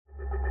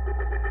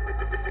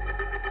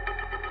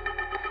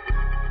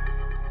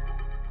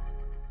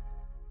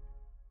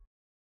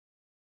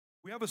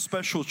We have a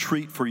special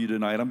treat for you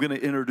tonight. I'm going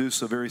to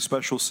introduce a very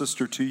special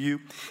sister to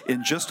you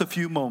in just a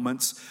few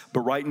moments.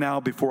 But right now,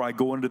 before I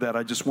go into that,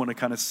 I just want to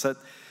kind of set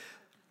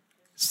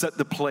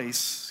the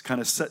place, kind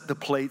of set the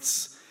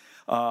plates.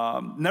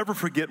 Never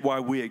forget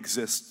why we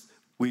exist.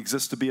 We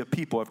exist to be a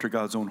people after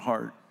God's own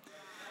heart.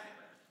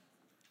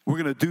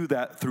 We're going to do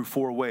that through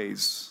 4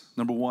 ways.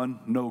 Number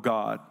 1, know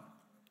God.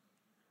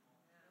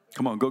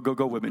 Come on,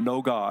 go with me.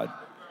 Know God.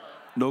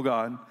 Know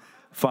God.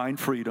 Find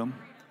freedom.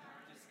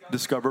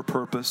 Discover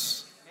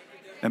purpose,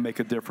 and make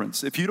a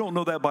difference. If you don't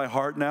know that by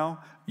heart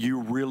now, you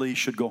really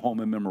should go home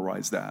and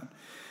memorize that,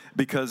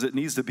 because it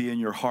needs to be in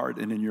your heart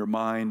and in your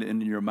mind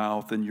and in your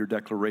mouth and your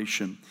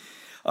declaration.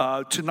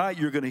 Tonight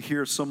you're going to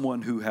hear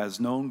someone who has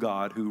known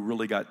God, who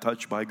really got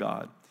touched by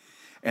God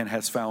and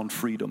has found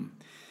freedom.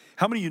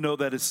 How many of you know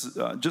that it's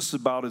just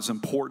about as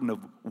important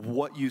of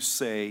what you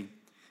say?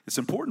 It's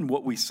important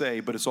what we say,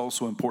 but it's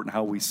also important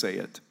how we say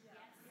it.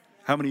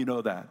 How many of you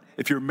know that?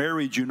 If you're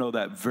married, you know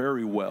that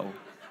very well.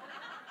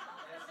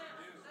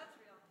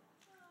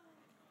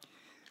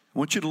 I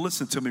want you to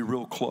listen to me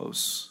real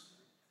close.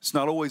 It's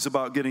not always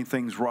about getting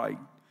things right.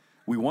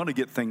 We want to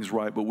get things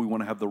right, but we want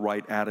to have the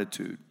right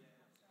attitude.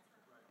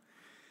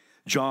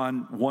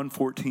 John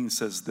 1:14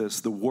 says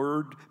this: the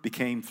Word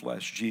became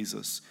flesh,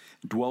 Jesus,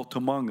 dwelt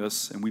among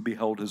us, and we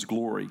beheld his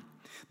glory.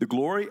 The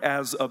glory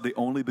as of the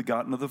only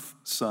begotten of the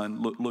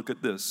Son. Look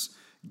at this.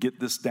 Get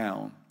this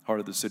down, Heart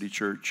of the City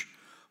Church.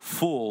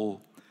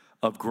 Full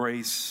of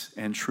grace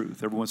and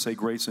truth. Everyone say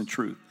grace and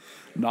truth.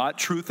 Not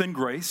truth and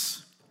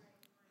grace.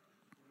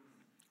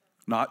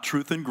 Not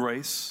truth and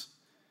grace,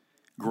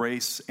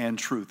 grace and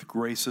truth.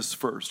 Grace is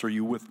first. Are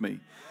you with me?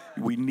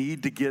 We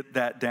need to get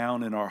that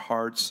down in our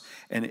hearts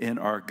and in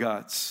our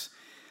guts.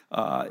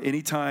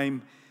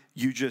 Anytime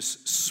you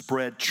just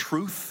spread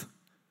truth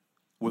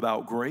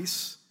without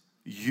grace,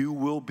 you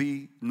will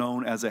be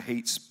known as a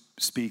hate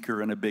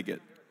speaker and a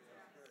bigot.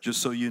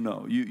 Just so you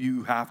know,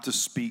 you have to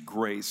speak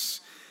grace.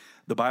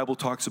 The Bible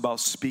talks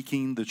about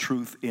speaking the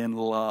truth in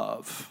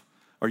love.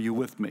 Are you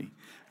with me?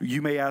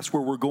 You may ask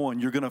where we're going.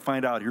 You're going to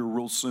find out here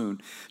real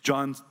soon.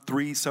 John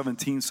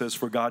 3:17 says,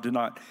 for God did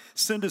not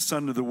send his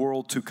Son to the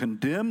world to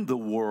condemn the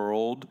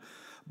world,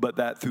 but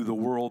that through the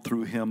world,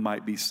 through him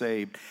might be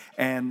saved.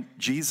 And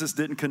Jesus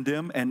didn't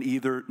condemn, and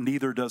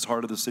neither does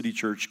Heart of the City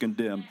Church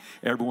condemn.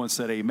 Everyone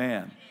said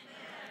amen.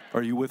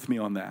 Are you with me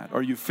on that?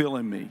 Are you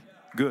feeling me?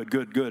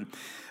 Good.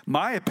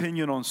 My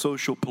opinion on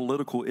social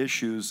political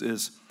issues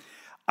is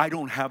I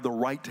don't have the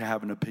right to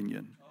have an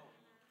opinion.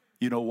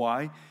 You know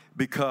why?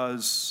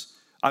 Because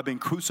I've been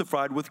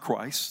crucified with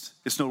Christ.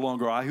 It's no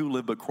longer I who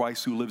live, but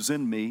Christ who lives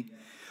in me.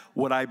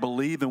 What I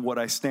believe and what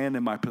I stand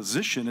in my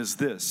position is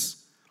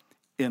this: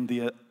 in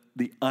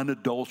the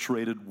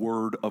unadulterated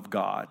Word of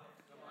God.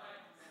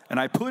 And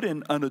I put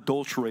in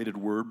unadulterated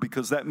word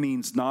because that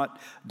means not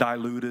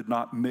diluted,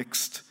 not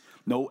mixed,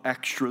 no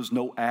extras,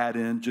 no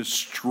add-in, just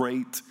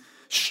straight,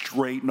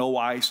 no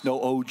ice, no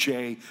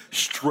OJ,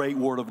 straight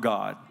Word of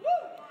God.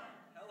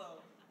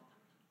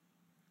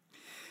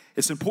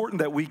 It's important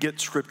that we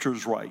get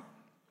scriptures right.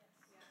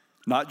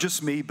 Not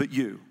just me, but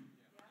you.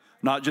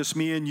 Not just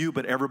me and you,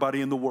 but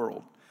everybody in the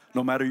world.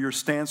 No matter your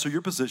stance or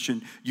your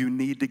position, you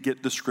need to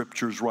get the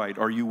scriptures right.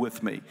 Are you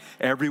with me?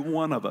 Every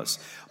one of us.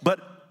 But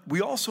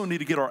we also need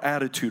to get our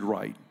attitude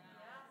right.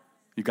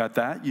 You got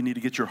that? You need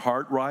to get your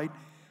heart right.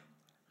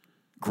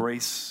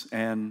 Grace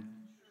and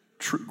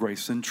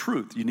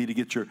truth. You need to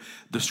get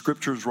the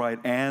scriptures right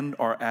and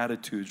our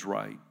attitudes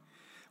right.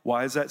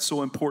 Why is that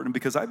so important?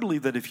 Because I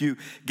believe that if you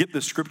get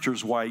the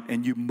scriptures right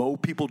and you mow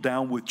people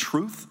down with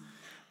truth,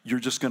 you're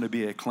just going to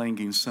be a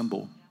clanging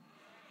cymbal.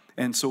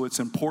 And so it's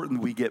important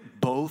we get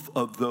both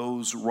of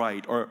those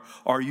right. Or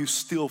are you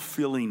still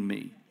feeling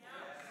me?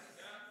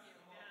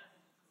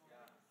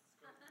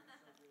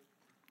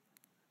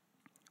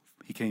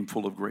 He came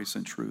full of grace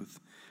and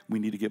truth. We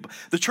need to get...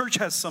 The church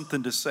has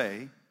something to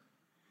say.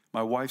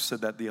 My wife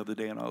said that the other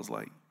day, and I was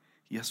like,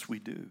 yes, we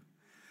do.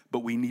 But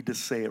we need to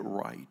say it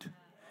right.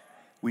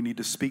 We need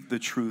to speak the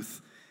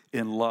truth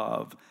in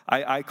love.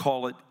 I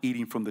call it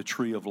eating from the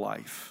tree of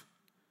life.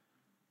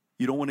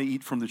 You don't want to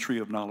eat from the tree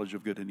of knowledge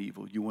of good and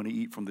evil. You want to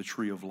eat from the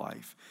tree of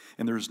life.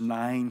 And there's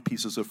 9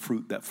 pieces of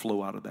fruit that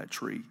flow out of that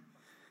tree.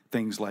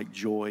 Things like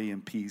joy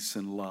and peace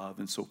and love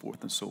and so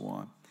forth and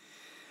so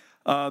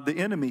on. The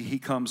enemy, he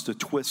comes to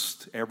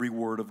twist every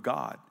word of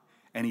God.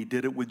 And he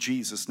did it with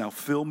Jesus. Now,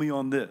 fill me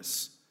on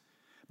this.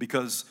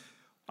 Because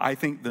I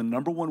think the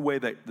number one way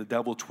that the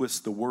devil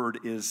twists the word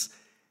is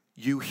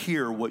you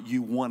hear what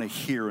you want to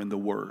hear in the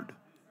word.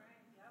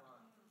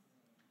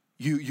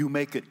 You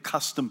make it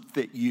custom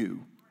fit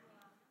you.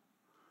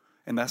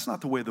 And that's not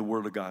the way the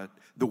Word of God.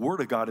 The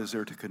Word of God is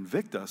there to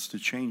convict us, to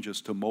change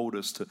us, to mold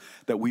us,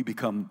 that we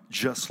become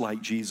just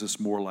like Jesus,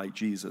 more like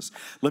Jesus.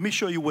 Let me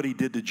show you what he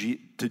did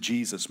to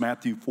Jesus.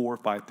 Matthew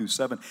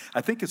 4:5-7.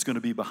 I think it's going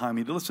to be behind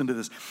me. Listen to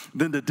this.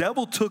 Then the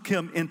devil took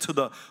him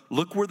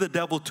look where the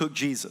devil took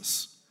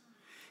Jesus.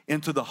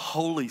 Into the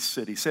holy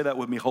city. Say that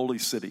with me, holy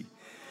city.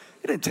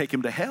 It didn't take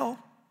him to hell.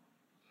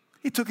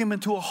 He took him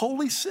into a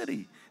holy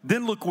city.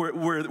 Then look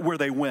where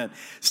they went.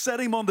 Set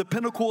him on the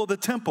pinnacle of the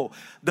temple.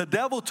 The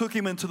devil took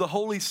him into the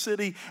holy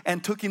city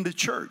and took him to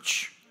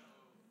church.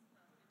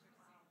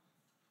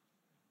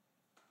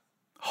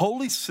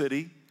 Holy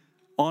city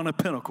on a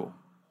pinnacle.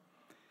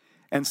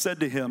 And said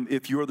to him,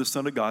 if you are the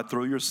Son of God,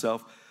 throw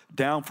yourself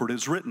down, for it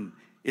is written.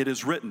 It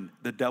is written.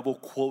 The devil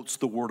quotes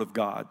the word of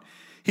God.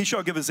 He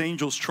shall give his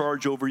angels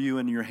charge over you,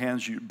 and in your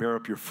hands you bear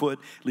up your foot,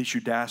 lest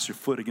you dash your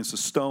foot against a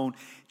stone.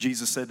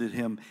 Jesus said to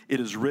him, it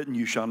is written,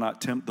 you shall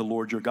not tempt the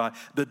Lord your God.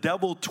 The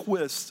devil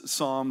twists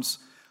Psalms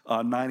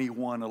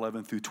 91,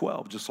 11 through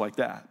 12, just like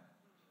that.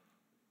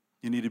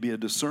 You need to be a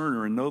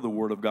discerner and know the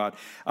word of God.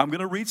 I'm going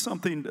to read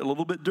something a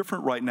little bit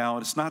different right now,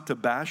 and it's not to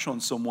bash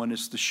on someone,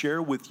 it's to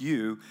share with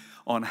you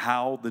on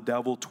how the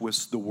devil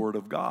twists the word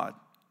of God.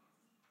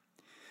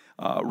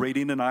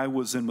 Radine and I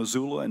was in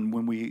Missoula, and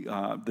when we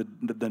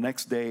the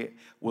next day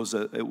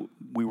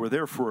we were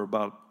there for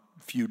about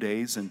a few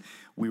days, and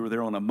we were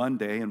there on a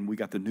Monday, and we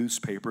got the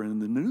newspaper, and in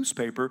the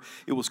newspaper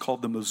it was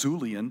called the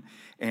Missoulian,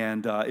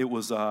 and it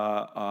was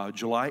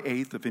July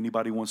 8th. If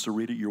anybody wants to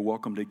read it, you're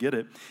welcome to get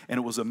it. And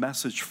it was a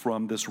message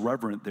from this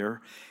reverend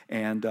there,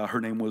 and her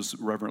name was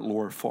Reverend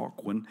Laura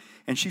Falkwin,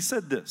 and she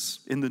said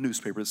this in the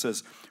newspaper. It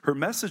says her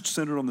message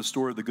centered on the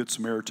story of the Good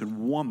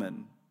Samaritan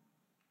woman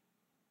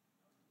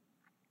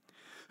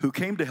who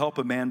came to help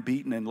a man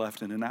beaten and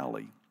left in an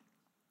alley.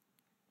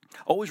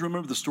 Always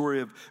remember the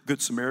story of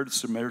Good Samaritan.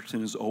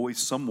 Samaritan is always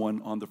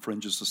someone on the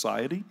fringe of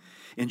society.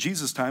 In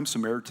Jesus' time,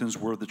 Samaritans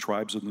were the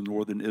tribes of the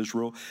northern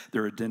Israel.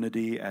 Their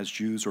identity as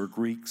Jews or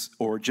Jews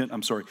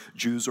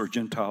or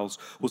Gentiles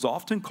was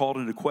often called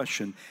into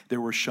question. They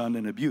were shunned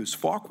and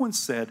abused. Falkwin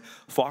said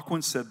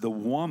the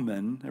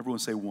woman, everyone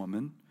say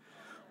woman,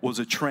 was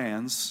a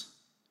trans,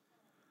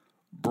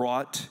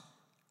 brought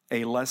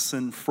a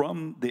lesson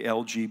from the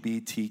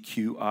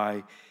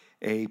LGBTQIA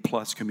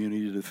plus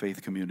community to the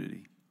faith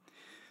community.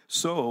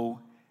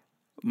 So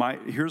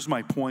here's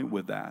my point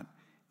with that,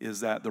 is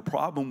that the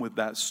problem with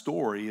that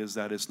story is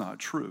that it's not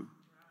true.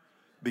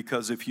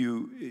 Because if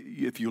you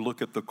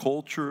look at the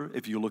culture,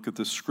 if you look at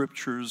the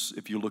scriptures,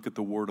 if you look at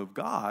the word of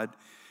God,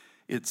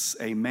 it's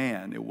a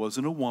man. It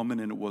wasn't a woman,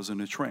 and it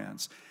wasn't a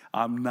trans.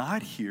 I'm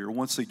not here,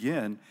 once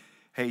again,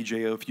 hey,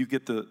 J.O., if you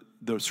get the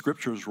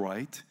scriptures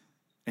right,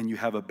 and you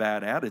have a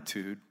bad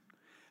attitude,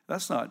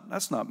 that's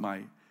not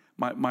my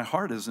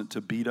heart isn't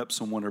to beat up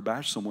someone or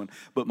bash someone,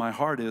 but my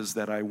heart is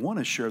that I want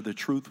to share the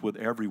truth with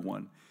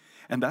everyone.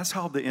 And that's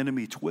how the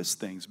enemy twists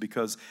things,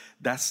 because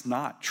that's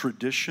not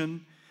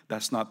tradition,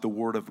 that's not the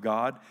word of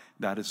God,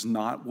 that is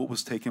not what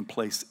was taking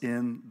place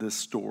in this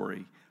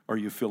story. Are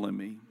you feeling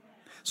me?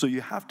 So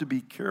you have to be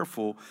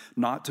careful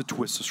not to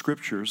twist the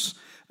scriptures.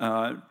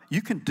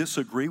 You can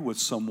disagree with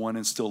someone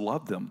and still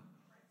love them.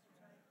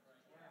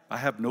 I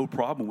have no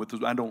problem with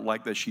it. I don't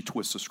like that she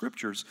twists the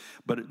scriptures.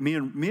 But me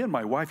and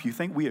my wife, you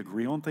think we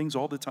agree on things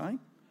all the time?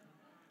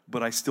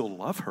 But I still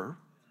love her.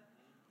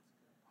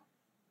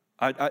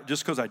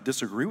 Just because I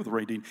disagree with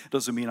Radine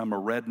doesn't mean I'm a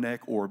redneck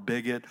or a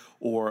bigot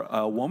or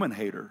a woman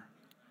hater.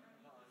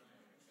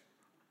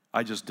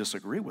 I just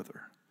disagree with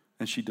her,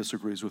 and she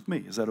disagrees with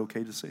me. Is that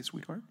okay to say,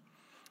 sweetheart?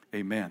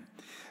 Amen.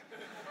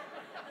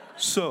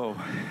 So,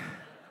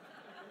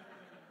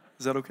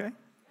 is that okay?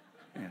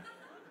 Yeah.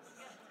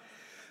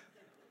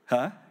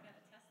 Huh?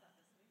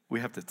 We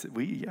have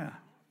to, yeah.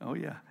 Oh,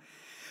 yeah.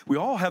 We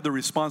all have the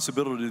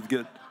responsibility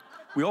to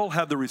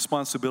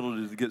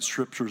get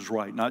scriptures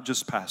right, not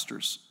just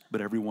pastors, but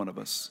every one of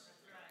us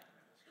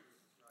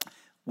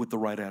with the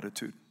right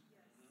attitude.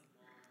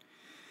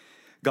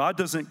 God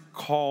doesn't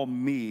call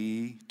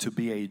me to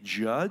be a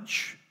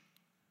judge,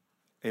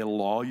 a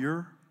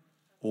lawyer,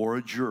 or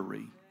a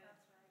jury.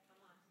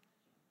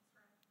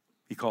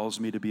 He calls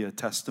me to be a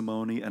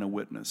testimony and a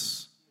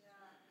witness.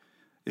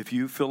 If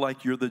you feel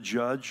like you're the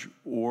judge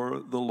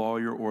or the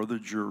lawyer or the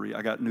jury,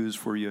 I got news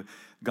for you.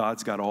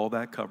 God's got all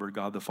that covered.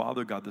 God the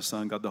Father, God the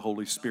Son, God the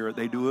Holy Spirit.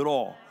 They do it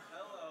all.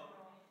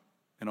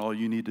 And all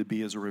you need to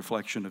be is a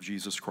reflection of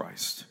Jesus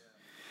Christ.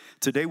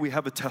 Today we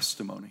have a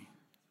testimony.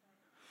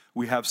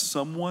 We have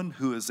someone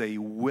who is a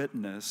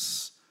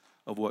witness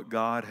of what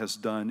God has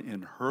done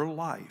in her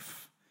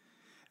life.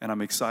 And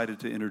I'm excited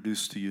to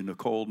introduce to you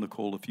Nicole.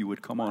 Nicole, if you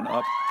would come on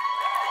up.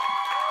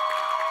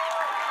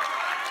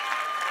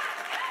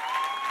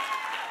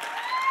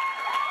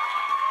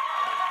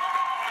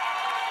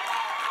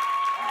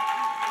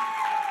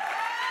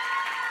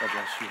 God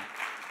bless you.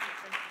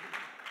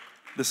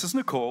 This is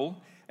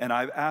Nicole, and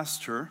I've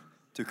asked her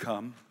to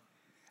come,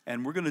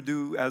 and we're going to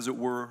do, as it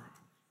were,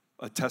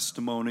 a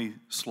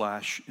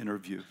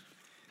testimony/interview.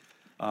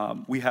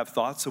 We have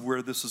thoughts of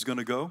where this is going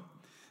to go,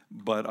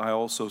 but I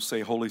also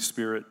say, Holy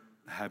Spirit,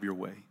 have your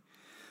way.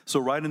 So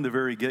right in the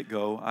very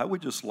get-go, I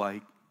would just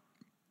like,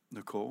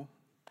 Nicole,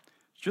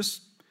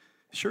 just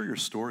share your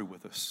story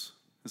with us.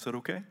 Is that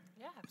okay?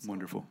 Yeah, absolutely.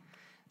 Wonderful.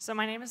 So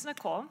my name is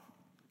Nicole.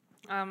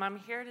 I'm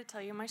here to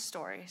tell you my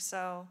story.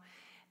 So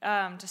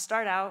to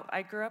start out,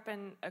 I grew up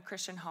in a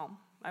Christian home.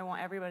 I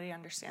want everybody to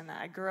understand that.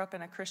 I grew up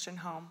in a Christian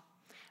home.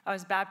 I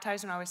was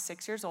baptized when I was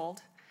 6 years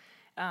old.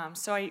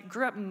 So I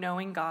grew up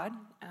knowing God.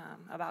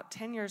 About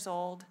 10 years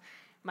old,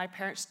 my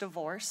parents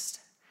divorced,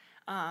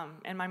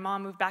 and my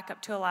mom moved back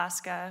up to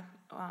Alaska.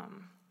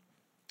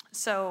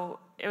 So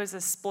it was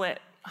a split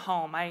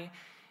home. I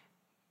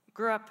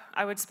grew up,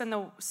 I would spend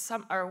the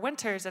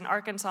winters in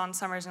Arkansas and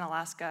summers in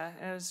Alaska.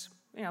 It was,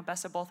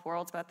 best of both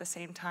worlds, but at the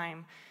same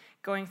time,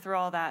 going through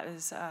all that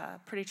is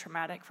pretty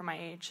traumatic for my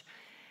age.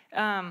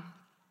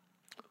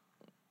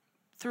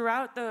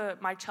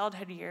 Throughout my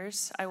childhood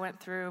years, I went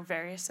through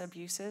various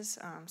abuses,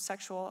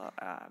 sexual,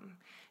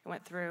 I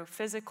went through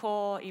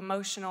physical,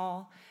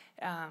 emotional,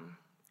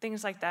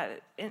 things like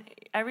that.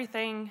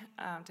 Everything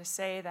to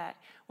say that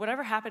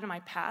whatever happened in my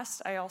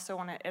past, I also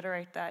want to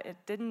iterate that it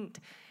didn't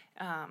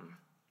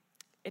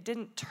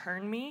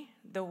turn me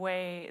the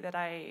way that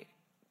I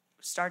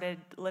started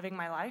living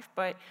my life,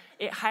 but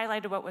it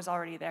highlighted what was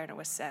already there, and it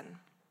was sin.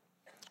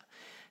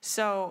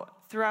 So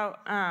throughout,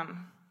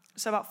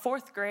 about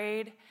fourth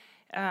grade,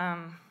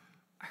 I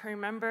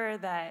remember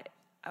that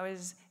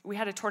we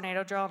had a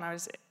tornado drill, and I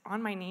was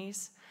on my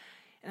knees,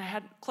 and I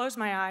had closed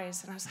my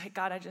eyes, and I was like,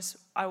 God,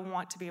 I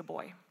want to be a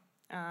boy.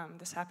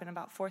 This happened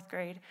about fourth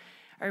grade.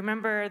 I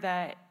remember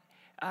that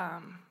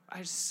I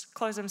just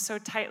closed them so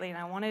tightly, and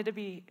I wanted to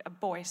be a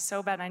boy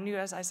so bad. And I knew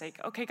as I was like,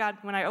 okay, God,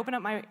 when I open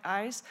up my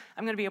eyes,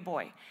 I'm going to be a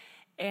boy.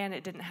 And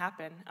it didn't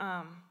happen.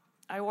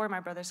 I wore my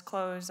brother's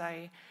clothes.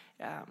 I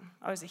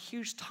was a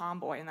huge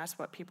tomboy, and that's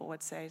what people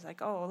would say. It's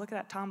like, oh, look at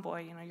that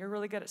tomboy. You're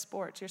really good at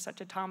sports. You're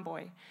such a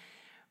tomboy.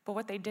 But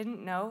what they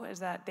didn't know is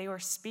that they were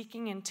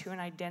speaking into an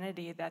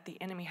identity that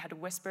the enemy had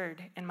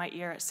whispered in my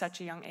ear at such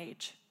a young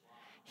age.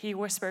 He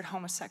whispered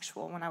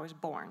homosexual when I was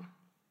born.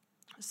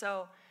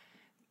 So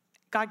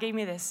God gave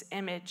me this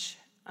image,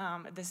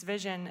 this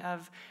vision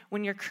of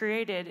when you're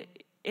created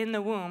in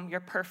the womb,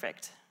 you're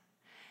perfect.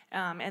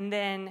 And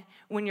then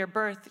when you're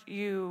birthed,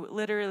 you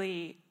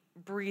literally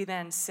breathe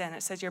in sin.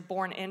 It says you're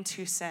born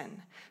into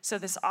sin. So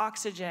this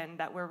oxygen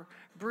that we're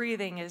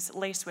breathing is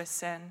laced with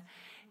sin.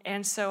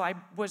 And so I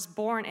was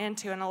born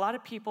into, and a lot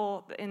of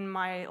people in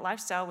my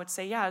lifestyle would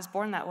say, yeah, I was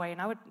born that way.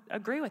 And I would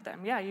agree with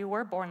them. Yeah, you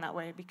were born that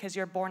way because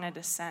you're born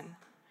into sin.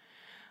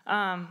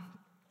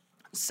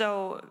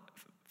 So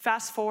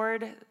fast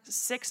forward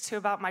 6 to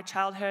about my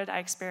childhood,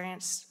 I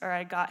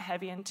got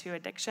heavy into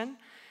addiction.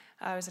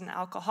 I was an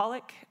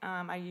alcoholic.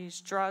 I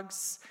used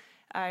drugs.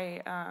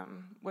 I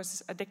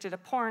was addicted to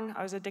porn.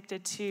 I was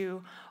addicted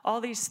to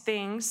all these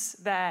things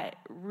that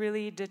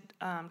really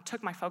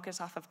took my focus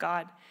off of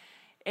God.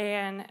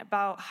 And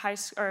about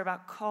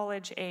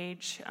college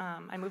age,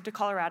 I moved to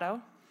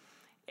Colorado,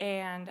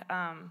 and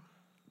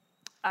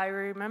I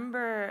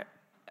remember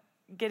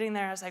getting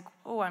there. I was like,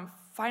 oh, I'm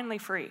finally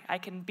free. I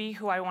can be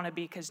who I want to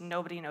be because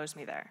nobody knows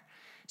me there.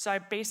 So I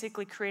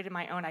basically created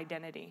my own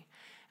identity.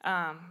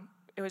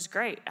 It was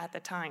great at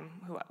the time,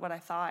 what I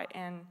thought.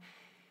 And,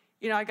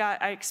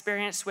 I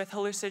experienced with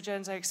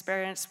hallucinogens. I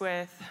experienced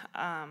with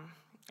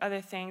other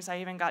things. I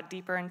even got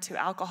deeper into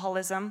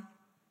alcoholism,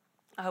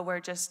 where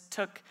it just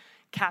took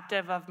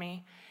captive of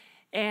me.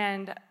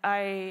 And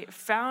I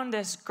found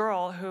this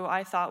girl who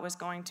I thought was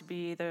going to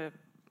be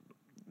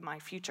my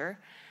future.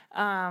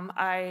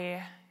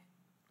 I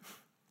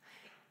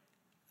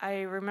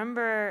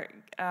remember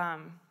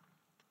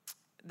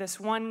this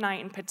one night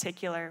in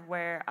particular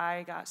where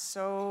I got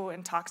so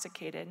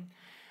intoxicated,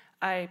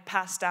 I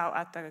passed out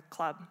at the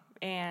club.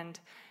 And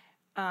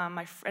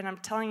I'm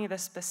telling you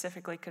this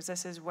specifically because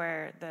this is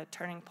where the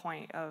turning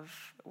point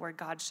of where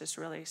God's just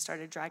really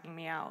started dragging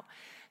me out.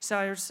 So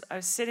I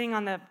was sitting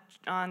on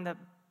the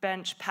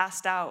bench,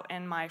 passed out,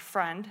 and my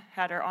friend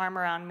had her arm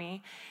around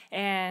me,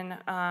 and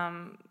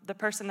the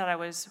person that I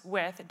was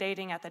with,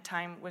 dating at the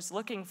time, was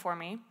looking for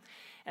me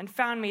and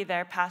found me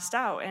there passed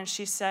out. And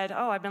she said,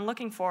 oh, I've been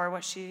looking for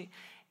what she,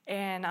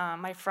 and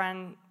my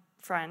friend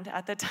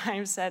at the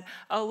time said,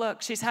 oh,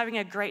 look, she's having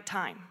a great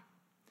time.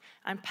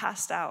 I'm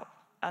passed out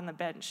on the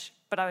bench,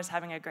 but I was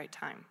having a great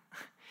time.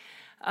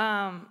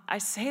 I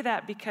say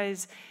that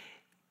because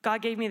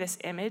God gave me this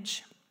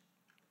image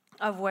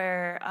of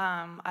where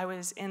I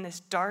was in this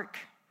dark,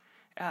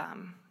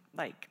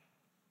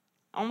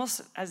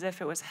 almost as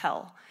if it was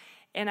hell.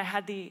 And I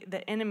had the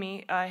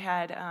enemy, I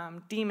had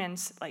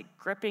demons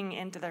gripping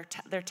into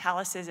their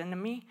taluses into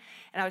me.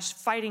 And I was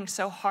fighting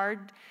so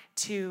hard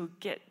to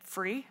get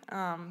free,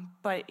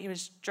 but he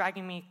was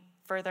dragging me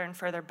further and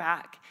further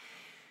back.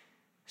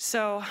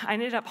 So I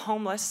ended up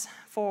homeless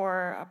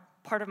for a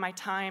part of my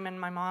time, and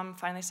my mom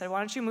finally said, why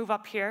don't you move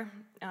up here?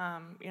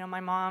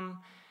 My mom,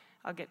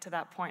 I'll get to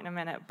that point in a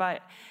minute,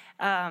 but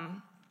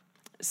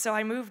so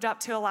I moved up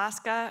to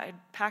Alaska. I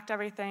packed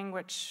everything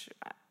which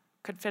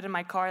could fit in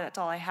my car. That's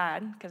all I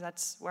had because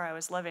that's where I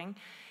was living.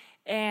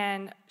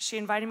 And she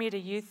invited me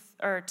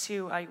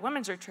to a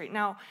women's retreat.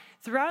 Now,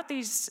 throughout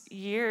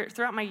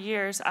my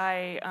years,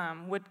 I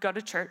would go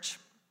to church.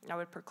 I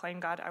would proclaim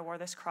God. I wore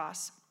this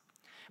cross.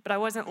 But I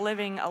wasn't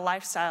living a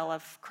lifestyle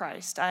of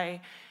Christ.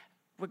 I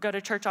would go to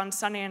church on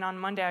Sunday, and on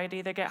Monday I'd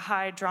either get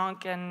high,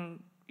 drunk,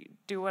 and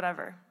do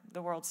whatever the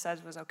world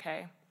says was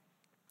okay.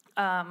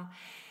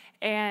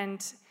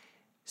 And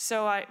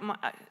So it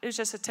was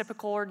just a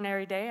typical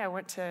ordinary day. I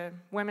went to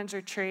women's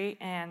retreat,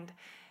 and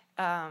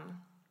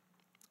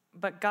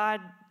but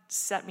God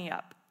set me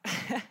up.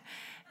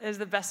 Is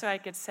the best way I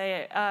could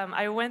say it.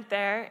 I went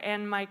there,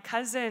 and my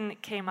cousin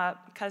came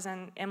up,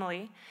 cousin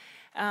Emily.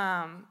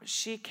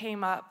 She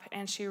came up,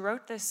 and she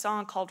wrote this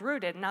song called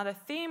Rooted. Now, the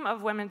theme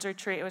of women's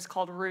retreat, it was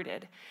called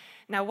Rooted.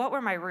 Now, what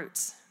were my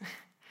roots?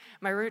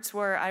 My roots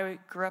were I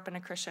grew up in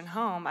a Christian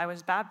home. I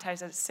was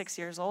baptized at 6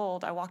 years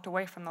old. I walked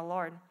away from the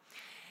Lord.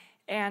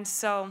 And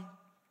so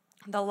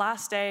the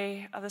last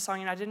day of the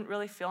song, I didn't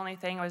really feel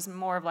anything. It was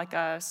more of like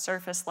a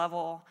surface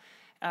level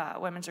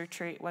women's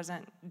retreat. It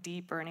wasn't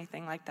deep or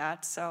anything like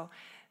that. So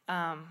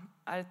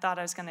I thought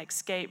I was going to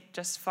escape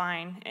just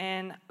fine,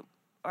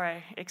 or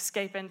I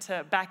escape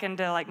back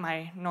into like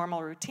my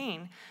normal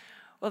routine.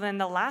 Well, then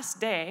the last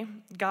day,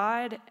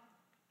 God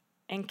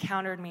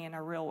encountered me in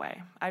a real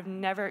way. I've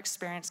never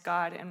experienced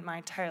God in my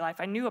entire life.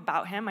 I knew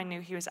about him. I knew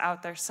he was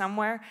out there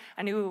somewhere.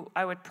 I knew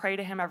I would pray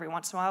to him every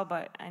once in a while,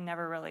 but I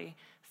never really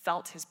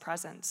felt his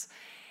presence.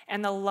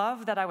 And the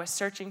love that I was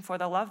searching for,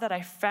 the love that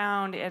I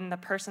found in the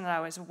person that I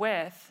was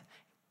with,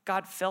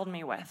 God filled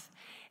me with.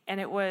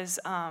 And it was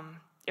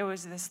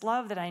this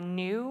love that I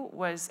knew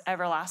was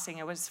everlasting.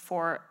 It was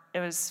for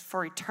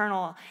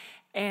eternal.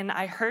 And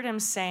I heard him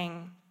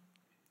saying,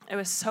 it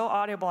was so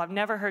audible. I've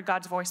never heard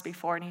God's voice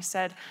before. And he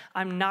said,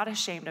 I'm not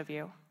ashamed of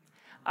you.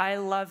 I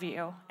love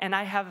you, and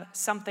I have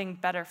something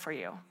better for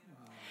you.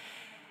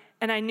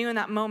 And I knew in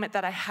that moment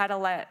that I had to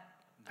let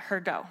her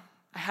go.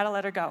 I had to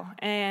let her go.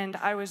 And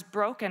I was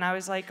broken. I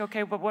was like,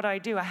 okay, but what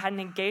do? I had an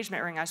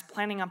engagement ring. I was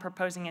planning on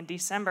proposing in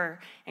December,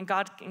 and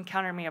God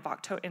encountered me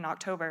in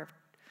October.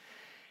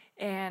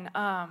 And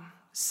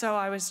so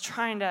I was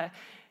trying to,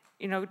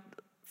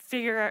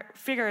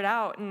 figure it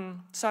out. And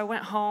so I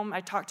went home.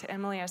 I talked to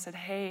Emily. I said,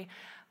 hey,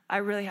 I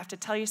really have to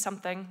tell you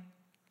something.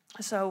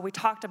 So we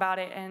talked about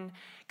it, and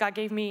God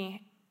gave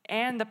me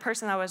and the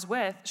person I was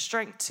with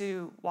strength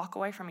to walk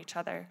away from each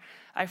other.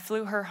 I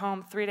flew her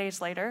home 3 days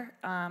later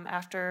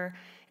after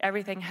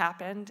everything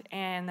happened,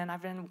 and then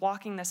I've been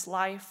walking this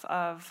life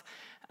of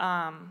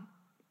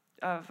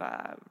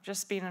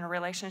just being in a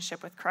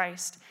relationship with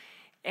Christ.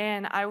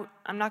 And I'm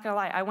not going to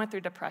lie, I went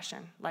through depression,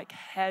 like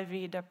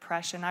heavy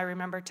depression. I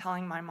remember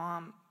telling my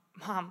mom,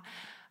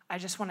 I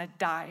just want to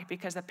die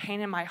because the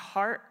pain in my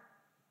heart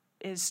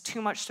is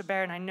too much to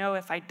bear. And I know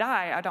if I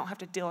die, I don't have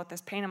to deal with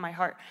this pain in my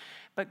heart.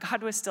 But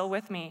God was still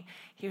with me.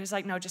 He was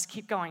like, no, just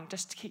keep going,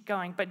 just keep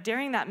going. But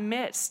during that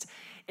midst,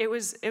 it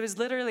was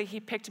literally,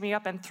 he picked me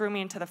up and threw me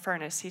into the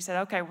furnace. He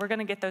said, okay, we're going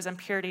to get those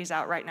impurities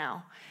out right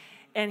now.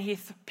 And he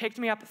picked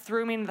me up,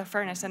 threw me into the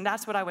furnace, and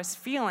that's what I was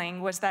feeling,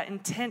 was that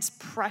intense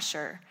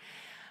pressure.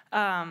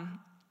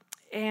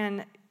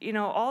 And,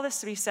 all this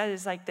to be said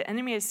is like the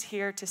enemy is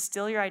here to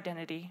steal your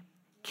identity,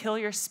 kill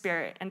your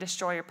spirit, and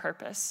destroy your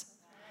purpose.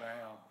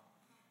 Wow.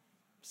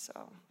 So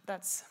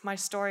that's my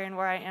story and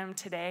where I am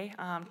today.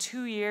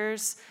 2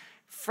 years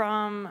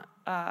from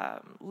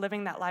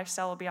living that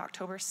lifestyle will be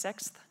October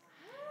 6th.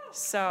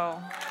 So...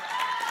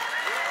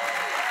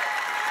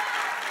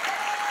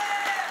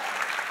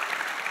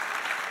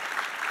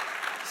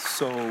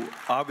 So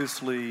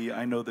obviously,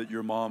 I know that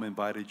your mom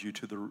invited you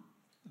to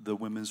the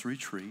women's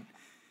retreat.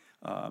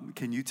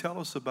 Can you tell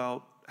us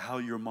about how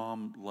your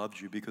mom loved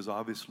you? Because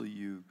obviously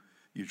you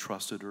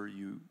trusted her,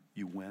 you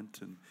went,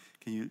 and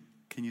can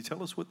you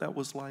tell us what that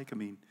was like? I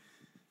mean,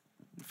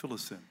 fill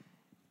us in.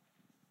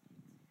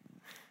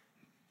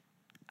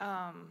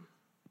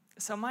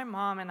 So my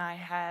mom and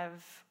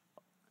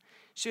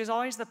she was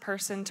always the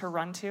person to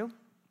run to.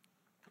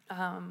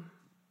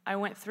 I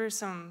went through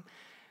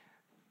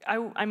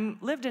I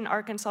lived in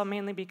Arkansas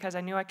mainly because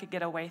I knew I could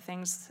get away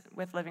things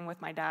with living with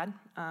my dad.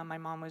 My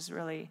mom was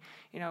really,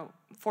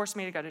 forced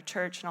me to go to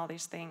church and all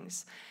these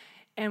things.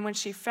 And when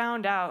she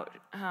found out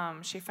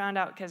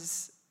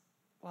because,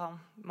 well,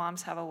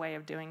 moms have a way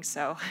of doing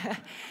so.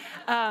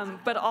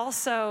 But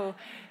also,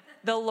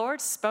 the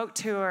Lord spoke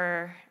to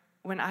her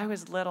when I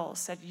was little,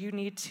 said, you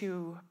need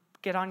to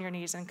get on your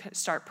knees and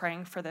start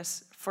praying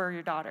for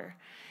your daughter.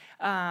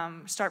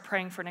 Start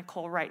praying for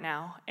Nicole right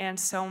now. And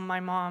so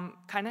my mom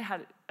kind of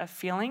had a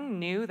feeling,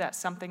 knew that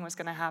something was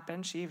going to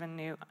happen. She even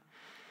knew.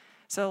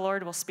 So the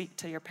Lord will speak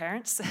to your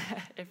parents.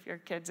 If your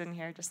kid's in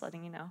here, just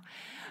letting you know.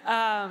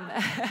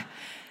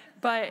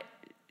 But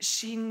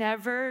she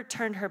never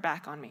turned her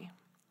back on me.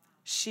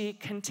 She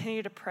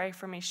continued to pray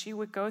for me. She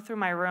would go through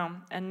my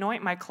room,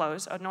 anoint my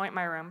clothes, anoint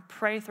my room,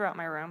 pray throughout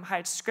my room,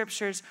 hide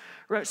scriptures,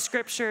 wrote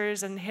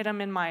scriptures and hid them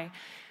in my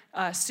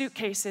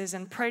suitcases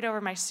and prayed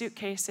over my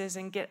suitcases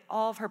and get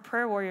all of her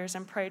prayer warriors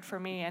and prayed for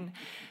me. And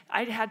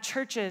I had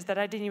churches that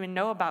I didn't even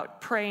know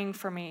about praying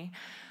for me.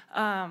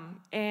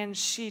 And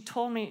she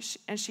told me,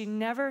 and she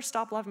never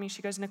stopped loving me.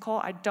 She goes,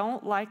 Nicole, I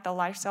don't like the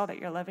lifestyle that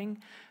you're living,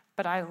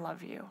 but I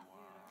love you.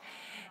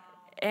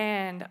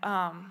 And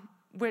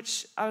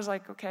which I was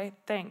like, okay,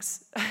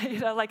 thanks. I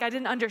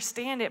didn't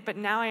understand it, but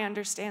now I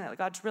understand it.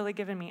 God's really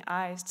given me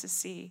eyes to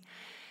see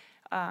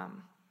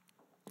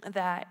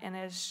that, and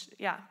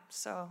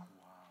so.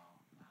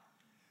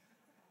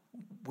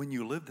 When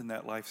you lived in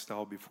that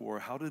lifestyle before,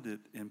 how did it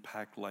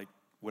impact, like,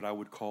 what I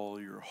would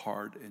call your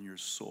heart and your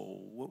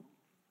soul?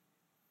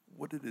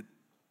 What did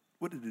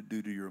it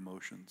do to your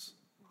emotions?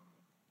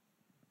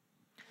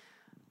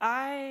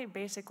 I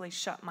basically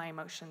shut my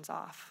emotions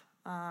off.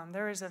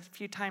 There was a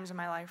few times in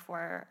my life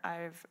where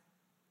I've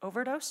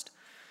overdosed,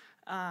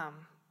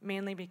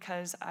 mainly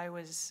because I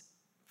was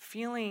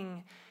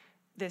feeling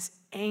this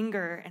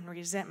anger and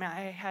resentment.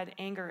 I had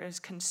anger as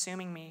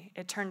consuming me.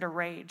 It turned to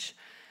rage.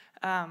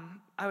 I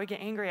would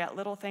get angry at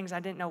little things. I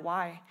didn't know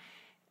why.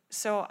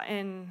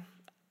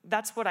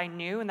 That's what I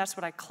knew, and that's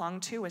what I clung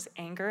to, was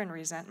anger and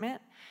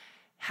resentment.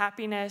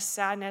 Happiness,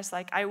 sadness,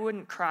 like I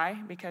wouldn't cry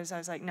because I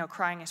was like, no,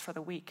 crying is for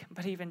the weak.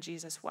 But even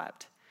Jesus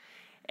wept.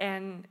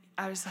 And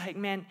I was like,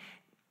 man,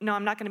 no,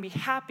 I'm not going to be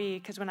happy,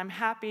 because when I'm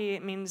happy,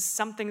 it means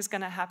something's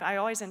going to happen. I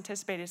always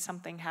anticipated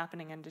something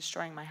happening and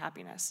destroying my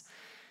happiness.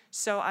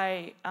 So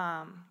I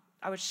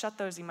would shut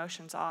those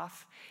emotions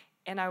off,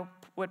 and I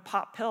would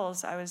pop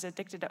pills. I was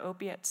addicted to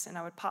opiates, and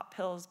I would pop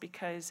pills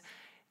because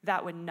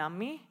that would numb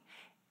me.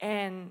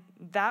 And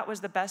that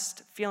was the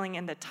best feeling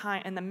in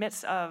the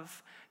midst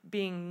of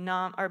being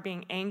numb or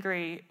being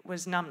angry,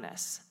 was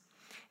numbness.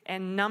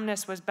 And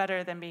numbness was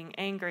better than being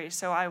angry.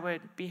 So I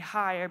would be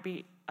high or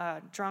be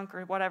drunk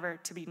or whatever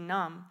to be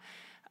numb.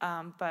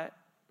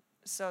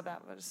 So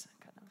that was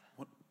kind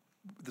of.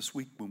 This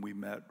week when we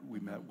met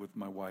with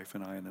my wife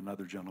and I and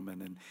another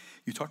gentleman, and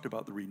you talked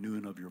about the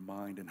renewing of your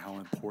mind and how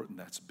important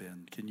that's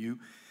been. Can you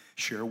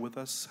share with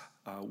us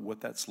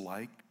what that's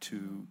like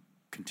to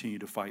continue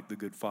to fight the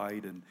good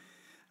fight, and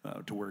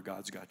to where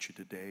God's got you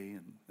today,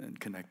 and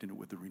connecting it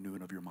with the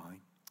renewing of your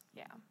mind?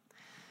 Yeah.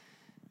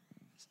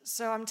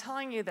 So I'm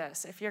telling you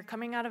this, if you're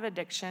coming out of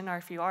addiction, or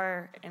if you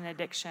are in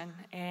addiction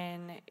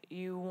and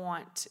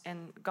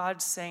and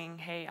God's saying,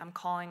 hey, I'm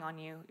calling on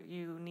you,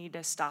 you need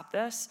to stop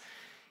this,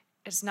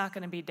 it's not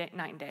going to be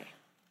night and day.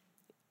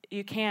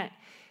 You can't,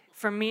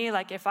 for me,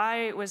 like if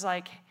I was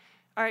like,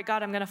 all right,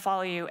 God, I'm going to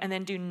follow you, and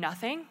then do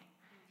nothing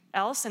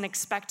else and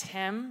expect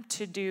him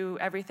to do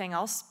everything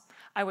else,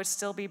 I would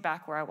still be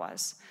back where I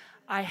was.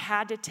 I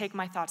had to take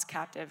my thoughts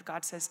captive.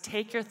 God says,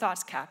 take your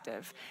thoughts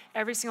captive.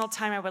 Every single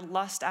time I would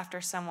lust after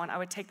someone, I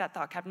would take that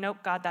thought captive. Nope,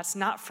 God, that's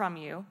not from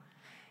you.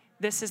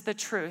 This is the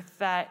truth,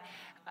 that,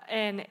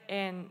 and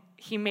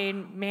he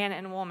made man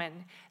and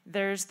woman.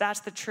 That's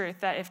the truth,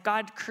 that if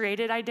God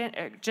created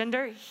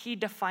gender, he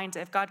defines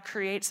it. If God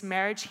creates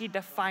marriage, he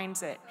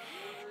defines it.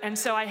 And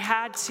so I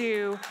had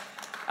to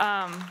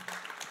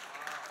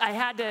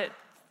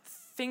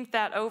think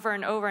that over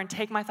and over and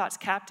take my thoughts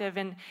captive.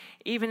 And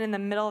even in the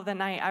middle of the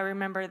night, I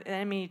remember the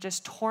enemy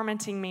just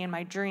tormenting me in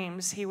my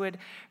dreams. He would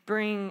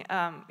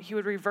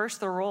reverse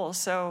the roles.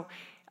 So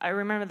I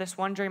remember this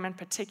one dream in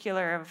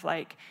particular of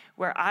like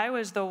where I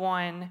was the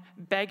one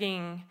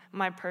begging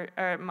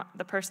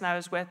the person I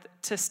was with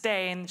to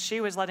stay, and she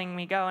was letting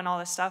me go and all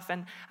this stuff.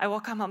 And I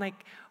woke up, I'm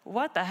like,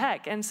 what the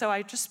heck? And so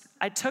I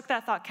took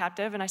that thought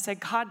captive, and I said,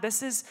 God,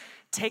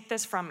 take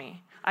this from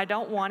me. I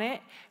don't want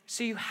it.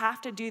 So you have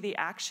to do the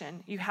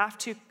action. You have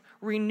to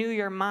renew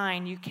your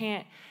mind. You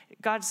can't,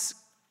 God's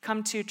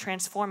come to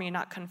transform you,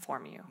 not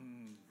conform you.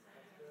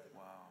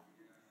 Wow.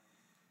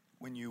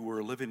 When you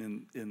were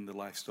living in the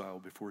lifestyle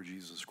before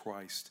Jesus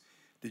Christ,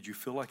 did you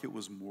feel like it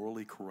was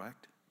morally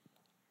correct?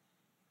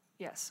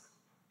 Yes.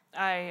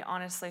 I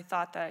honestly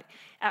thought that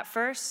at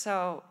first,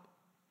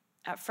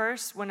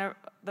 when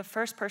the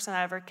first person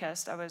I ever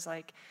kissed, I was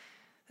like,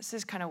 this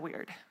is kind of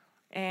weird.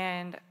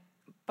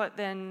 But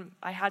then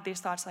I had these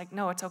thoughts like,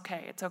 no, it's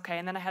okay, it's okay.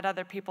 And then I had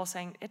other people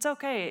saying, it's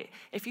okay.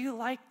 If you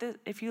like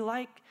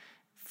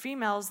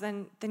females,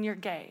 then you're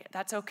gay.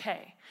 That's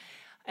okay.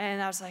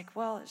 And I was like,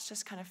 well, it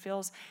just kind of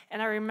feels.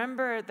 And I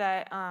remember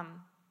that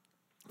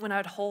when I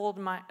would hold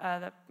my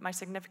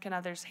significant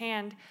other's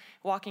hand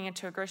walking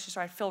into a grocery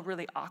store, I'd feel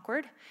really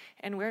awkward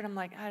and weird. I'm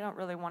like, I don't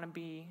really want to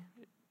be,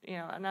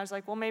 And I was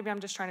like, well, maybe I'm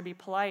just trying to be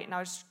polite. And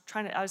I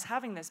was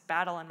having this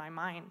battle in my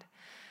mind.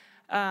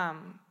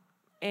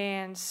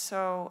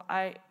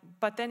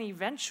 But then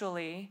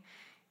eventually,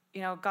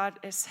 God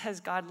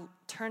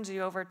turns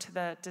you over to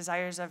the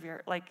desires of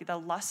the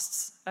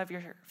lusts of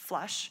your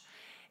flesh.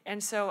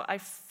 And so I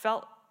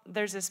felt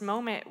there's this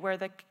moment where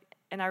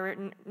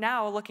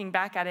now looking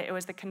back at it, it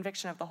was the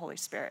conviction of the Holy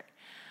Spirit.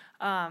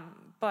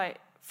 But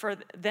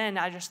then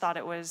I just thought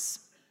it was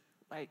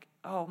like,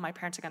 oh, my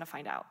parents are going to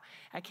find out.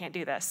 I can't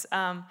do this.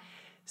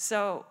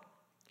 So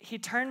he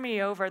turned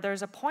me over.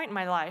 There's a point in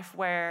my life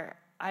where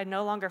I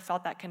no longer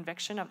felt that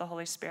conviction of the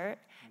Holy Spirit.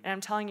 And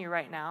I'm telling you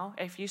right now,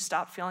 if you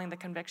stop feeling the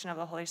conviction of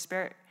the Holy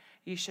Spirit,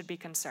 you should be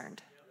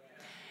concerned.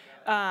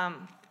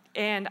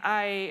 And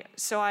I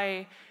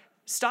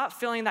stopped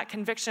feeling that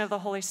conviction of the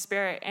Holy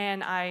Spirit.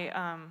 And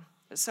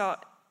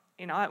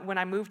when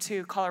I moved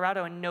to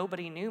Colorado and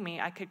nobody knew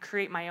me, I could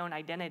create my own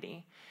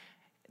identity.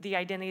 The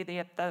identity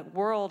that the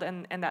world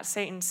and that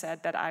Satan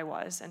said that I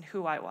was and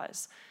who I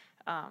was.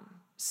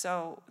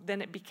 So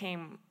then it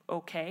became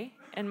okay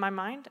in my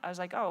mind. I was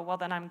like, oh, well,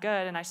 then I'm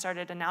good. And I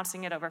started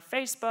announcing it over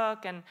Facebook,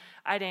 and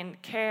I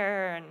didn't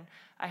care, and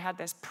I had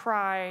this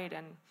pride.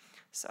 And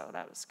So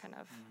that was kind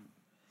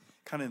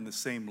of in the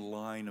same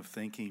line of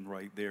thinking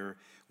right there.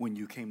 When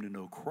you came to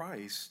know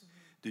Christ,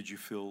 did you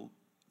feel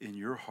in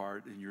your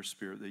heart, in your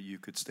spirit, that you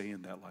could stay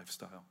in that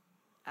lifestyle?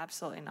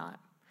 Absolutely not.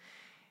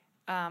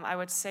 I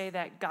would say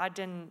that God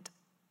didn't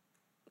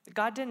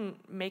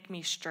make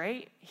me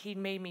straight. He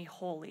made me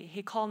holy.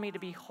 He called me to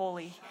be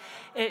holy.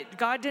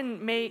 God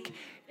didn't make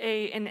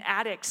an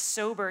addict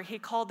sober. He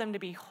called them to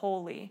be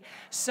holy.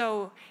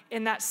 So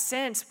in that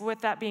sense,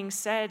 with that being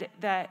said,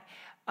 that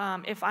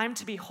if I'm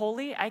to be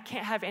holy, I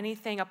can't have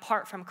anything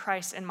apart from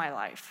Christ in my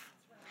life.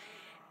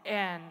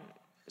 And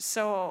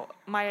so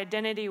my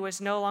identity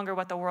was no longer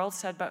what the world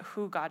said, but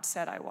who God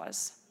said I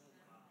was.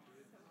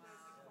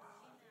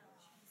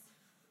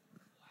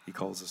 He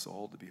calls us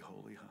all to be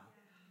holy, huh?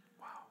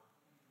 Wow.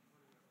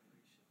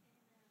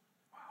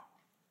 Wow.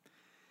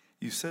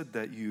 You said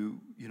that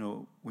you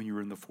know, when you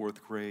were in the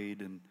 4th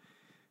grade, and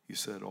you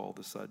said all of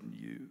a sudden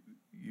you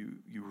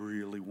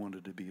really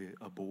wanted to be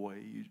a boy.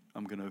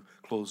 I'm going to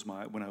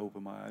when I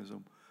open my eyes,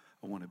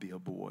 I want to be a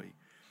boy.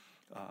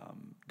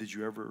 Did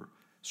you ever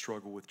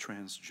struggle with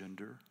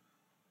transgender?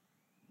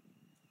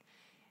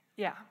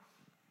 Yeah,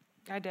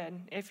 I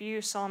did. If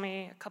you saw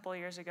me a couple of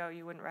years ago,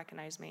 you wouldn't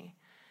recognize me.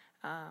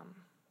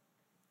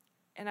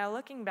 And now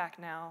looking back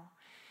now,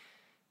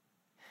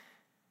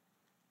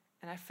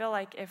 and I feel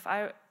like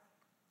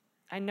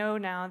I know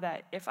now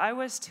that if I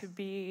was to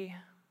be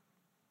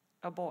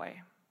a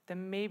boy,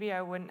 then maybe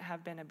I wouldn't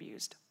have been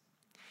abused.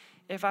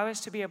 If I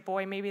was to be a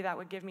boy, maybe that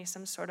would give me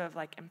some sort of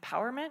like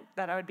empowerment,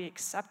 that I would be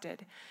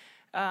accepted.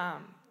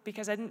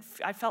 Because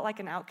I felt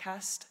like an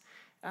outcast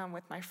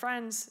with my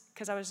friends,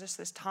 because I was just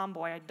this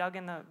tomboy. I dug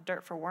in the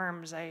dirt for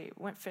worms. I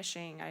went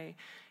fishing. I,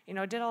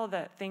 did all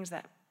the things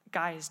that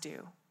guys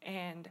do.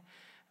 And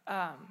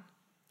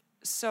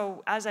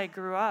so as I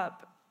grew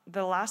up,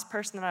 the last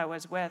person that I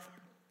was with,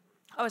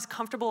 I was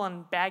comfortable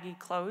in baggy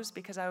clothes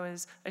because I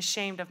was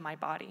ashamed of my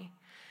body.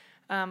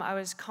 I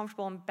was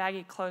comfortable in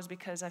baggy clothes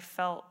because I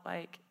felt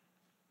like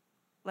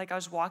I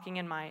was walking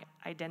in my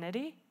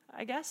identity,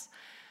 I guess.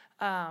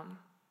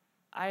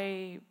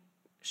 I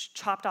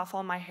chopped off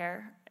all my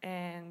hair,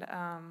 and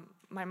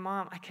my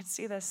mom, I could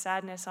see the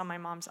sadness on my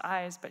mom's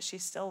eyes, but she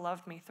still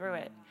loved me through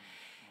it.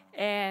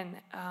 And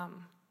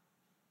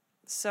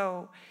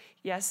so,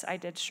 yes, I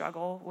did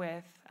struggle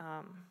with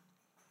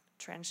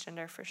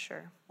transgender for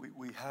sure.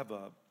 We have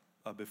a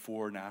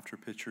before and after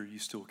picture. You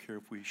still care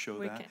if we show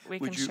that? We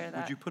can share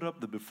that. Would you put up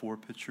the before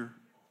picture?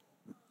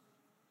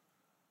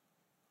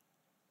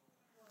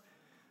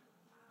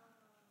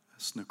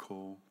 That's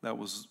Nicole. That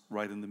was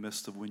right in the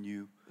midst of when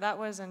you... That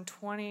was in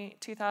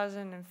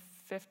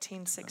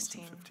 2015,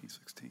 16. 2015,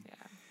 16. Yeah.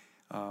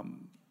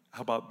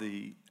 How about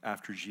the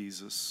after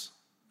Jesus?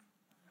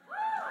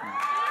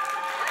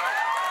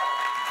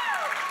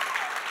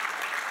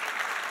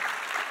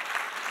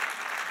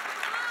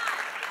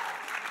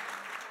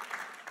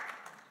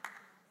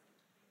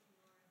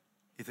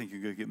 You think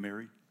you're going to get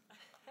married?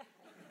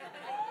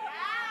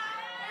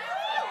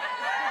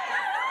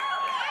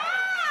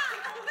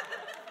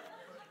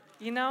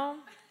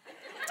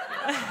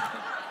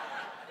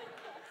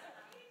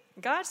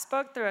 God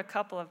spoke through a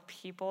couple of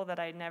people that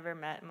I'd never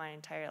met in my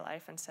entire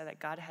life and said that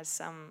God has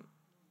some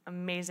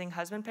amazing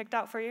husband picked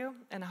out for you.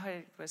 And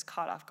I was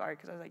caught off guard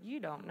because I was like, you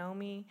don't know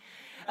me.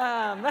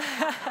 But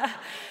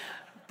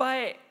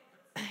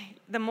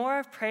the more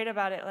I've prayed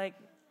about it,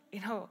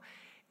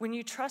 when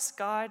you trust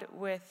God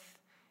with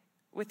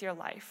your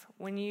life,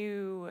 when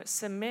you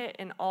submit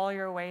in all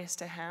your ways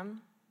to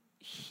Him,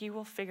 He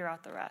will figure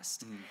out the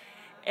rest.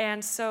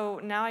 And so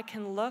now I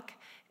can look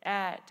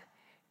at,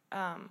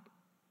 I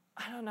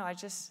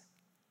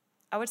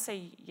would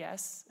say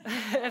yes.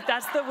 If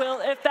that's the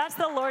will, if that's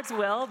the Lord's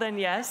will, then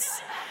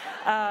yes.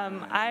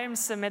 I am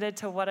submitted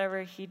to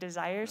whatever He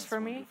desires for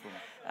me.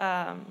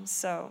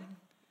 So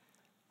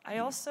I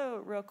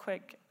also, real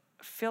quick,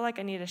 feel like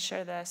I need to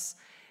share this.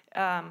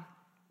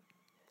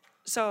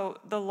 So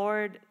the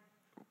Lord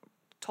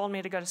told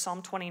me to go to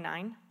Psalm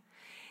 29.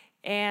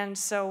 And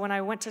so when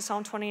I went to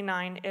Psalm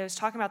 29, it was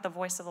talking about the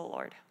voice of the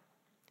Lord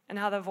and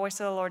how the voice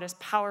of the Lord is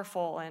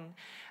powerful and,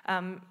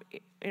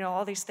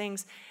 all these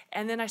things.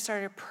 And then I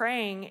started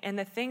praying, and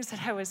the things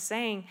that I was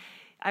saying,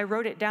 I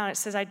wrote it down. It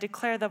says, I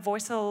declare the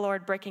voice of the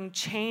Lord breaking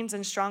chains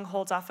and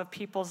strongholds off of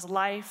people's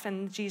life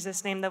in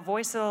Jesus' name. The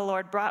voice of the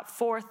Lord brought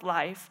forth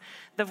life.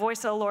 The voice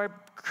of the Lord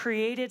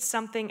created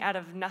something out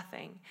of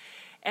nothing.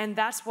 And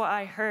that's what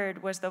I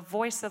heard was the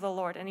voice of the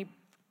Lord. And He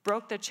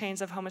broke the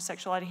chains of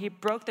homosexuality. He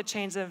broke the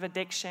chains of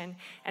addiction,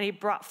 and He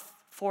brought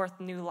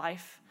forth new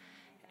life.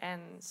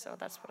 And so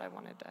that's what I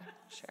wanted to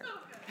share.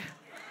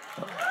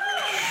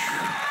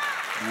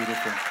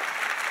 Beautiful.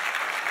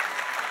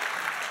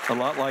 A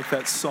lot like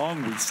that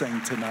song we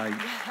sang tonight.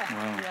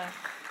 Wow.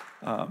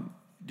 Yeah.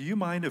 Do you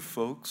mind if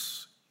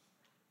folks,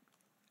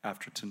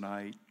 after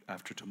tonight,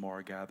 after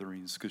tomorrow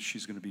gatherings, because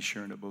she's going to be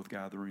sharing at both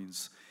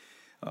gatherings,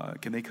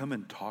 can they come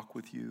and talk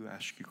with you,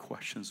 ask you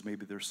questions?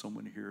 Maybe there's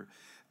someone here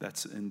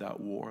that's in that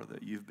war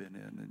that you've been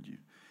in, and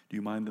do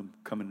you mind them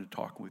coming and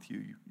talking with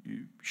you?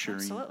 You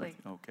sharing? Absolutely.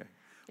 Okay.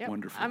 Yep.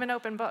 Wonderful. I'm an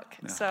open book.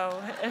 Yeah.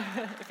 So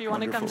if you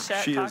want to come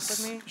Wonderful. talk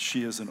with me.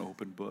 She is an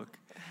open book.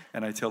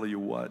 And I tell you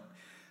what,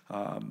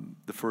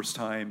 the first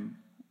time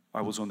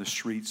I was on the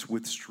streets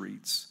with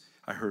Streets,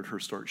 I heard her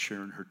start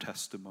sharing her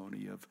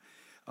testimony of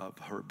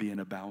her being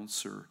a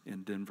bouncer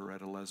in Denver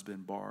at a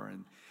lesbian bar,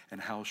 and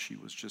how she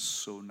was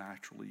just so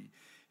naturally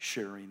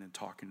sharing and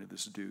talking to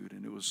this dude.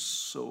 And it was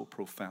so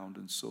profound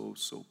and so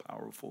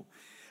powerful.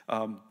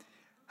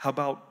 How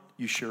about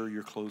you share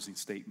your closing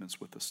statements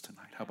with us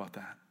tonight? How about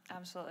that?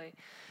 Absolutely.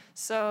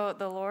 So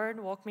the Lord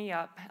woke me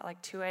up at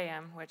like 2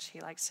 a.m., which he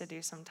likes to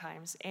do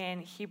sometimes,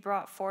 and he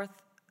brought forth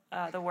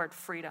the word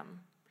freedom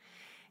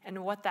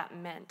and what that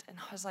meant. And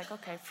I was like,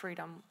 okay,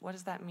 freedom, what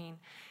does that mean?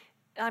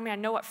 I mean, I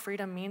know what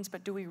freedom means,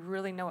 but do we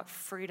really know what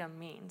freedom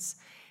means?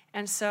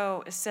 And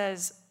so it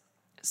says,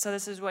 so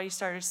this is what he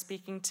started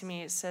speaking to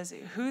me. It says,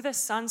 who the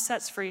Son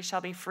sets free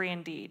shall be free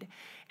indeed.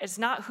 It's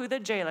not who the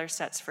jailer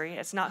sets free.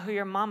 It's not who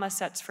your mama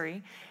sets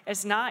free.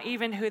 It's not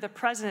even who the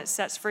president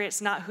sets free.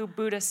 It's not who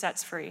Buddha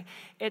sets free.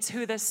 It's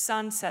who the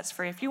Son sets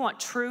free. If you want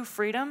true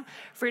freedom,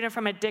 freedom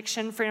from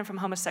addiction, freedom from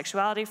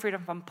homosexuality,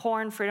 freedom from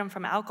porn, freedom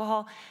from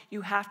alcohol,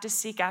 you have to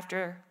seek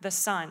after the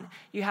Son.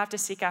 You have to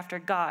seek after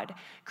God.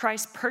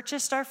 Christ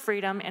purchased our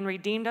freedom and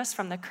redeemed us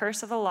from the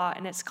curse of the law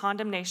and its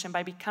condemnation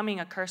by becoming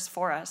a curse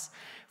for us.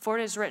 For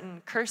it is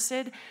written,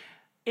 cursed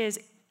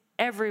is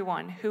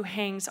everyone who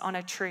hangs on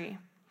a tree.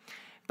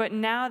 But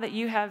now that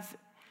you have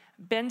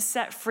been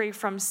set free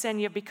from sin,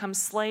 you have become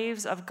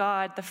slaves of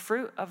God. The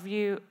fruit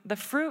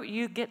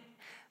you get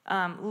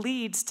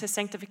leads to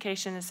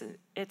sanctification.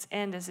 Its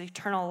end is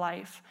eternal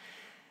life.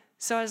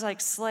 So I was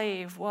like,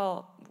 slave.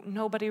 Well,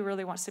 nobody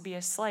really wants to be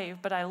a slave.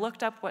 But I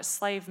looked up what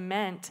slave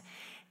meant,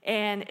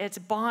 and it's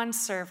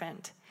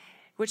bondservant,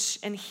 which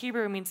in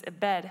Hebrew means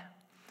ebed.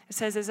 It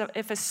says,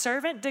 if a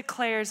servant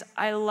declares,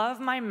 I love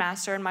my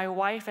master and my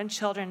wife and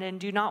children and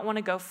do not want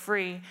to go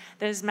free,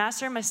 then his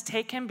master must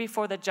take him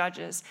before the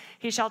judges.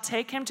 He shall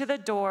take him to the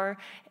door,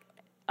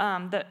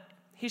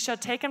 he shall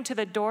take him to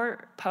the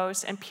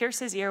doorpost and pierce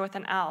his ear with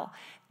an awl.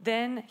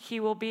 Then he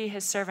will be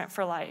his servant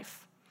for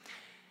life.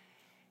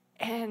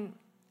 And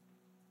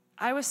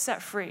I was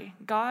set free.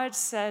 God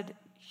said,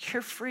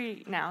 you're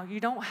free now. You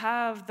don't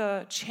have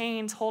the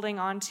chains holding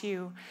on to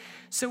you.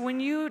 So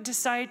when you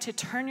decide to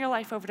turn your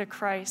life over to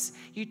Christ,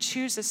 you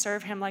choose to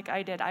serve him like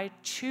I did. I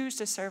choose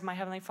to serve my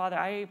Heavenly Father.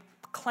 I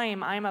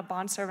claim I'm a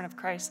bondservant of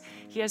Christ.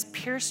 He has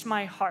pierced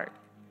my heart.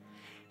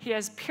 He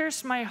has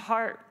pierced my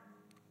heart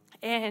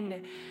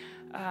and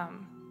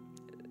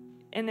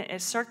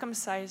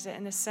circumcised it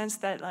in the sense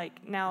that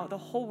like now the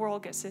whole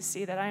world gets to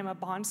see that I am a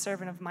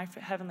bondservant of my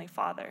Heavenly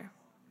Father.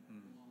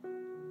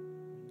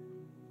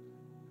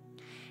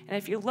 And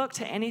if you look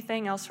to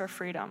anything else for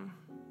freedom,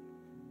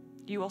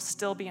 you will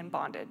still be in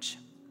bondage.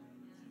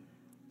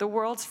 The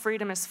world's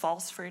freedom is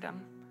false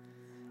freedom,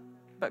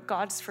 but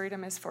God's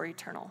freedom is for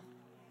eternal.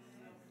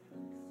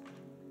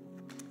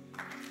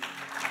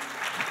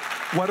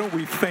 Why don't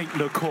we thank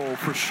Nicole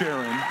for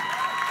sharing?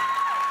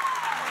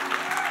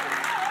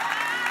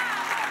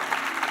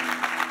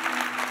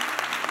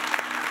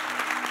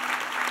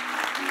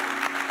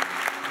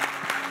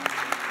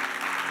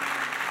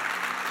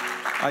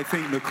 I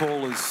think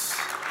Nicole is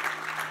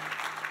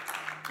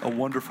a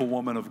wonderful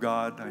woman of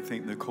God. I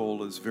think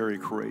Nicole is very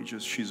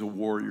courageous. She's a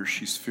warrior.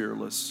 She's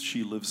fearless.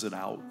 She lives it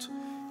out.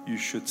 You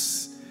should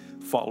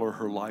follow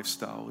her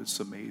lifestyle. It's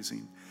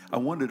amazing. I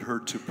wanted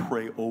her to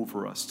pray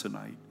over us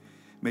tonight.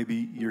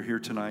 Maybe you're here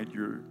tonight,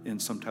 you're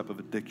in some type of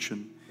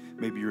addiction.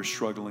 Maybe you're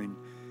struggling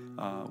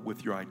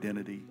with your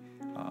identity,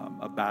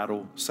 a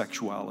battle,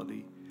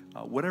 sexuality,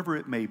 whatever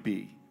it may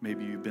be.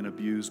 Maybe you've been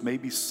abused.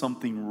 Maybe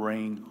something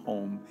rang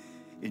home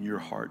in your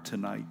heart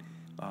tonight.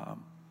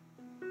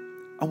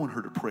 I want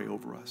her to pray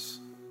over us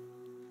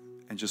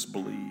and just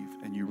believe,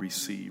 and you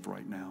receive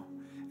right now.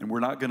 And we're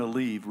not going to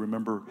leave.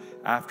 Remember,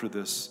 after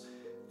this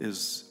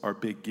is our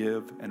big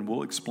give, and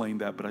we'll explain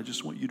that, but I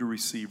just want you to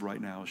receive right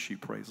now as she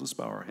prays. Let's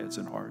bow our heads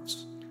and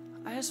hearts.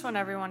 I just want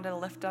everyone to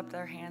lift up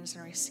their hands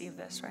and receive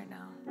this right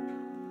now.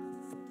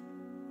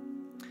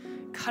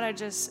 God, I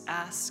just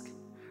ask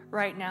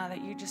right now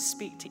that you just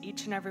speak to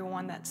each and every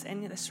one that's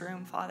in this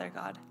room, Father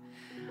God.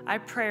 I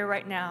pray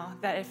right now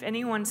that if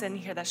anyone's in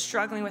here that's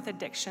struggling with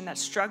addiction, that's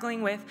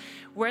struggling with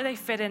where they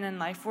fit in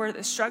life, where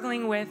they're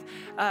struggling with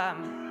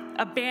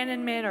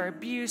abandonment or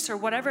abuse or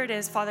whatever it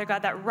is, Father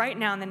God, that right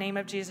now in the name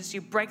of Jesus,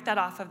 you break that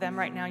off of them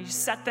right now. You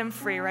set them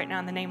free right now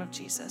in the name of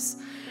Jesus.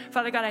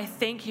 Father God, I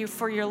thank you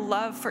for your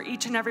love for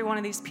each and every one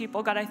of these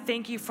people. God, I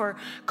thank you for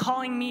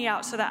calling me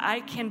out so that I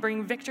can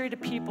bring victory to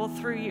people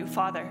through you,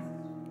 Father.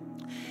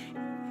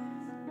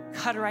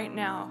 God, right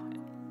now,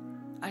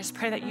 I just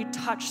pray that you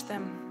touch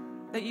them,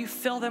 that you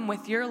fill them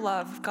with your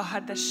love,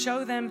 God, to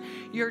show them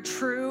your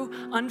true,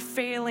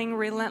 unfailing,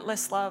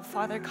 relentless love,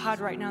 Father God,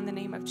 right now in the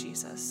name of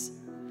Jesus.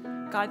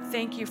 God,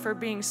 thank you for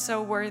being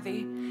so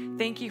worthy.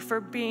 Thank you for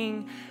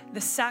being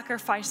the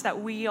sacrifice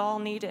that we all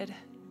needed.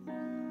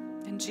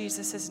 In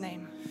Jesus'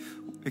 name.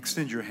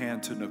 Extend your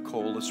hand to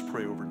Nicole. Let's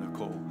pray over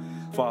Nicole.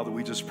 Father,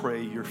 we just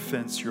pray your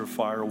fence, your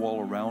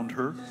firewall around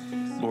her.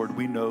 Lord,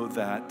 we know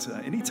that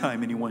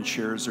anytime anyone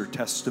shares their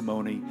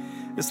testimony,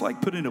 it's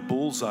like putting a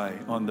bullseye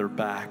on their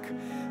back.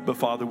 But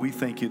Father, we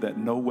thank you that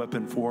no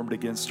weapon formed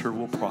against her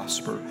will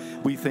prosper.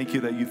 We thank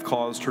you that you've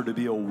caused her to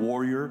be a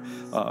warrior,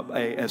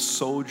 a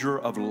soldier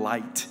of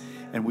light.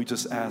 And we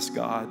just ask,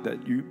 God,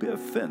 that you be a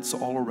fence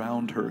all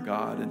around her,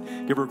 God,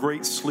 and give her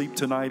great sleep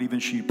tonight, even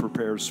she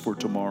prepares for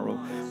tomorrow.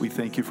 We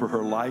thank you for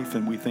her life,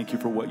 and we thank you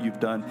for what you've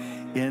done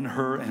in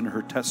her and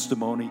her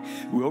testimony.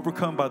 We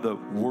overcome by the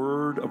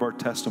word of our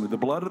testimony, the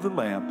blood of the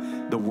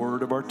Lamb, the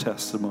word of our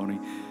testimony,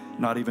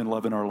 not even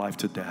loving our life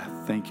to death.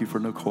 Thank you for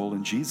Nicole.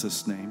 In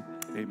Jesus' name,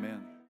 amen.